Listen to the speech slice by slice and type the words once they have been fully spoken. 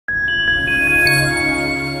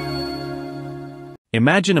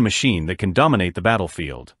Imagine a machine that can dominate the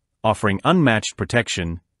battlefield, offering unmatched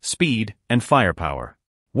protection, speed, and firepower.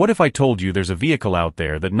 What if I told you there's a vehicle out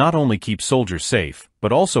there that not only keeps soldiers safe,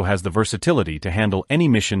 but also has the versatility to handle any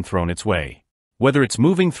mission thrown its way? Whether it's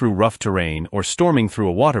moving through rough terrain or storming through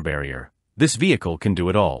a water barrier, this vehicle can do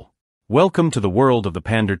it all. Welcome to the world of the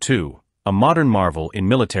Pandur II, a modern marvel in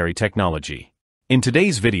military technology. In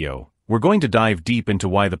today's video, we're going to dive deep into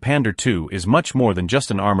why the Pandur II is much more than just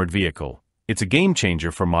an armored vehicle. It's a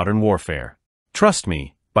game-changer for modern warfare. Trust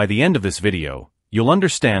me, by the end of this video, you'll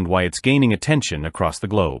understand why it's gaining attention across the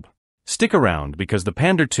globe. Stick around because the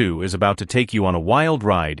Pandur II is about to take you on a wild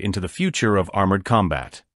ride into the future of armored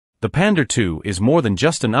combat. The Pandur II is more than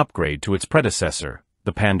just an upgrade to its predecessor,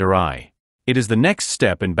 the Pandur I. It is the next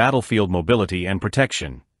step in battlefield mobility and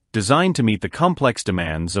protection, designed to meet the complex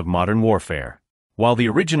demands of modern warfare. While the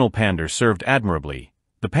original Pandur served admirably,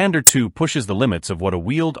 the Pandur II pushes the limits of what a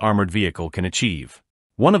wheeled armored vehicle can achieve.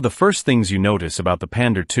 One of the first things you notice about the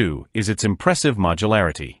Pandur II is its impressive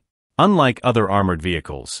modularity. Unlike other armored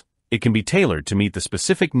vehicles, it can be tailored to meet the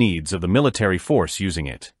specific needs of the military force using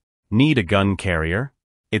it. Need a gun carrier?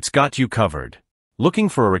 It's got you covered. Looking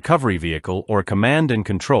for a recovery vehicle or a command and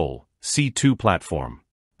control C2 platform?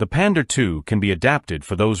 The Pandur II can be adapted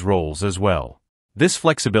for those roles as well. This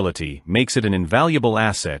flexibility makes it an invaluable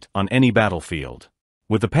asset on any battlefield.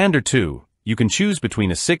 With the Pandur II, you can choose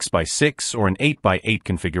between a 6x6 or an 8x8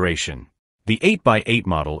 configuration. The 8x8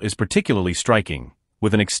 model is particularly striking,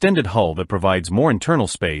 with an extended hull that provides more internal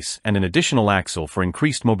space and an additional axle for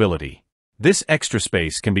increased mobility. This extra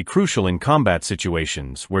space can be crucial in combat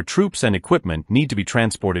situations where troops and equipment need to be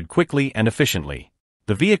transported quickly and efficiently.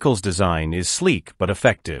 The vehicle's design is sleek but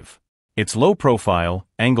effective. Its low profile,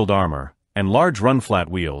 angled armor, and large run-flat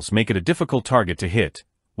wheels make it a difficult target to hit,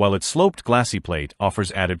 while its sloped glacis plate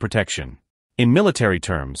offers added protection. In military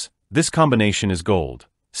terms, this combination is gold,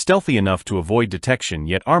 stealthy enough to avoid detection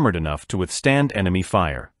yet armored enough to withstand enemy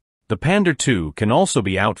fire. The Pandur II can also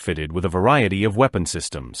be outfitted with a variety of weapon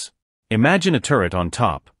systems. Imagine a turret on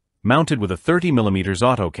top, mounted with a 30mm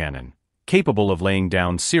autocannon, capable of laying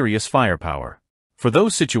down serious firepower. For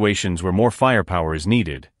those situations where more firepower is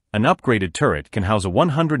needed, an upgraded turret can house a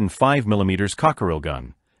 105mm cockerel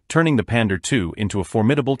gun, turning the Pandur II into a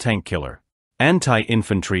formidable tank killer.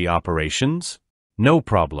 Anti-infantry operations? No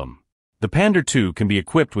problem. The Pandur II can be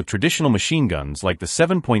equipped with traditional machine guns like the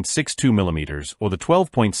 7.62mm or the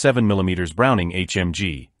 12.7mm Browning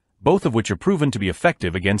HMG, both of which are proven to be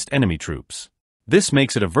effective against enemy troops. This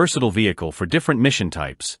makes it a versatile vehicle for different mission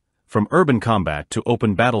types, from urban combat to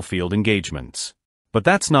open battlefield engagements. But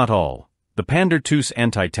that's not all. The Pandur II's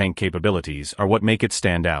anti-tank capabilities are what make it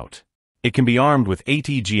stand out. It can be armed with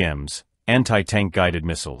ATGMs, anti-tank guided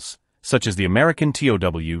missiles, such as the American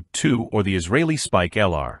TOW-2 or the Israeli Spike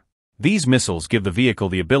LR. These missiles give the vehicle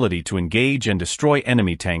the ability to engage and destroy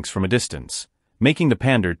enemy tanks from a distance, making the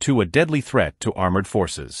Pandur II a deadly threat to armored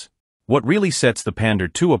forces. What really sets the Pandur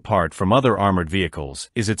II apart from other armored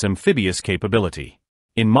vehicles is its amphibious capability.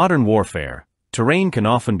 In modern warfare, terrain can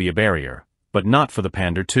often be a barrier, but not for the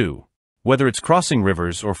Pandur II. Whether it's crossing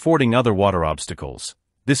rivers or fording other water obstacles,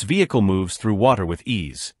 this vehicle moves through water with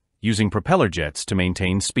ease, using propeller jets to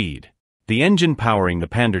maintain speed. The engine powering the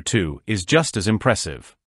Pandur II is just as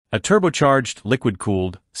impressive. A turbocharged,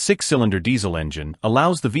 liquid-cooled, 6-cylinder diesel engine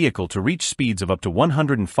allows the vehicle to reach speeds of up to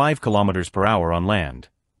 105 km/h on land,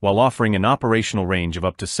 while offering an operational range of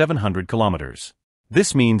up to 700 km.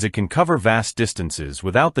 This means it can cover vast distances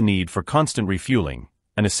without the need for constant refueling,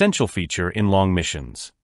 an essential feature in long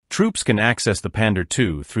missions. Troops can access the Pandur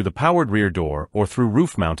II through the powered rear door or through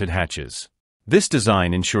roof-mounted hatches. This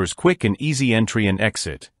design ensures quick and easy entry and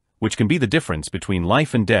exit, which can be the difference between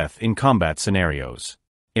life and death in combat scenarios.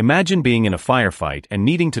 Imagine being in a firefight and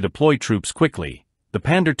needing to deploy troops quickly. The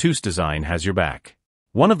Pandur II's design has your back.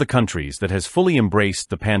 One of the countries that has fully embraced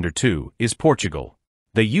the Pandur II is Portugal.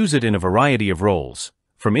 They use it in a variety of roles,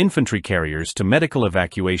 from infantry carriers to medical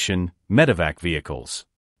evacuation, medevac vehicles.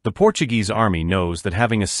 The Portuguese army knows that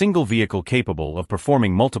having a single vehicle capable of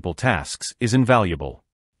performing multiple tasks is invaluable.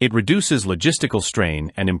 It reduces logistical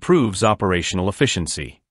strain and improves operational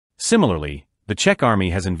efficiency. Similarly, the Czech army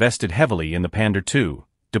has invested heavily in the Pandur II,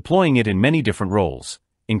 deploying it in many different roles,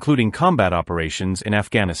 including combat operations in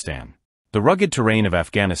Afghanistan. The rugged terrain of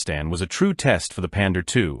Afghanistan was a true test for the Pandur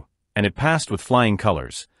II, and it passed with flying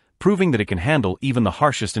colors, proving that it can handle even the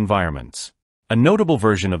harshest environments. A notable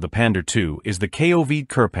version of the Pandur II is the KOV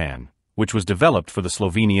Krpan, which was developed for the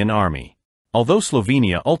Slovenian army. Although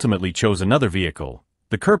Slovenia ultimately chose another vehicle,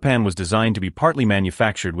 the Krpan was designed to be partly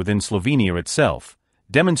manufactured within Slovenia itself,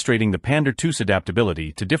 demonstrating the Pandur II's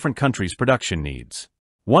adaptability to different countries' production needs.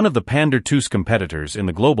 One of the Pandur II's competitors in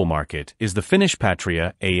the global market is the Finnish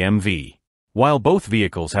Patria AMV. While both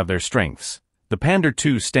vehicles have their strengths, the Pandur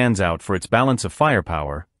II stands out for its balance of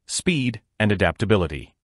firepower, speed, and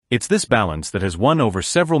adaptability. It's this balance that has won over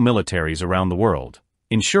several militaries around the world,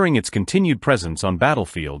 ensuring its continued presence on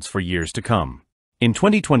battlefields for years to come. In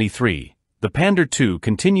 2023, the Pandur II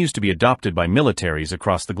continues to be adopted by militaries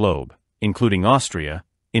across the globe, including Austria,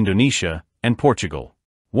 Indonesia, and Portugal.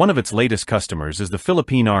 One of its latest customers is the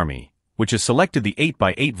Philippine Army, which has selected the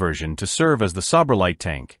 8x8 version to serve as the Sabra light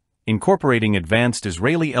tank, incorporating advanced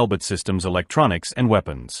Israeli Elbit systems electronics and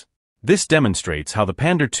weapons. This demonstrates how the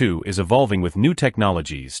Pandur II is evolving with new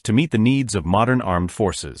technologies to meet the needs of modern armed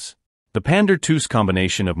forces. The Pandur II's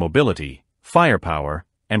combination of mobility, firepower,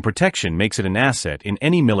 and protection makes it an asset in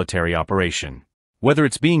any military operation. Whether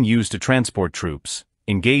it's being used to transport troops,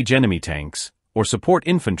 engage enemy tanks, or support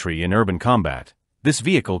infantry in urban combat, this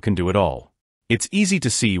vehicle can do it all. It's easy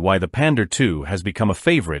to see why the Pandur II has become a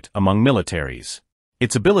favorite among militaries.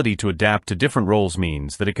 Its ability to adapt to different roles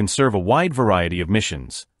means that it can serve a wide variety of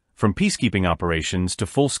missions, from peacekeeping operations to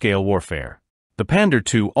full-scale warfare. The Pandur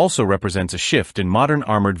II also represents a shift in modern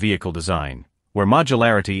armored vehicle design, where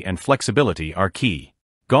modularity and flexibility are key.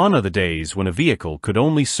 Gone are the days when a vehicle could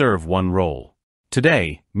only serve one role.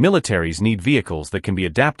 Today, militaries need vehicles that can be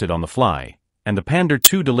adapted on the fly, and the Pandur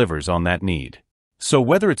II delivers on that need. So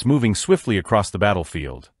whether it's moving swiftly across the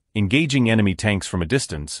battlefield, engaging enemy tanks from a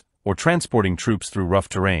distance, or transporting troops through rough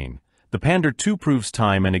terrain, the Pandur II proves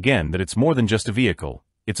time and again that it's more than just a vehicle,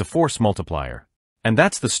 it's a force multiplier. And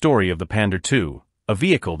that's the story of the Pandur II, a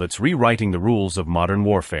vehicle that's rewriting the rules of modern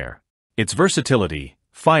warfare. Its versatility,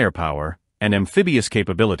 firepower, and amphibious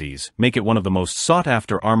capabilities make it one of the most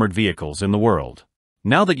sought-after armored vehicles in the world.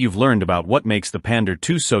 Now that you've learned about what makes the Pandur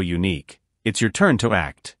II so unique, it's your turn to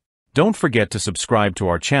act. Don't forget to subscribe to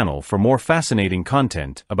our channel for more fascinating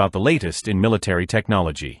content about the latest in military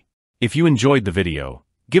technology. If you enjoyed the video,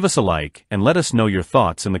 give us a like and let us know your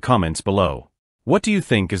thoughts in the comments below. What do you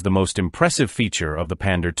think is the most impressive feature of the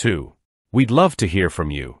Pandur II? We'd love to hear from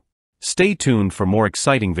you. Stay tuned for more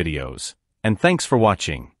exciting videos, and thanks for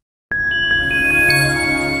watching.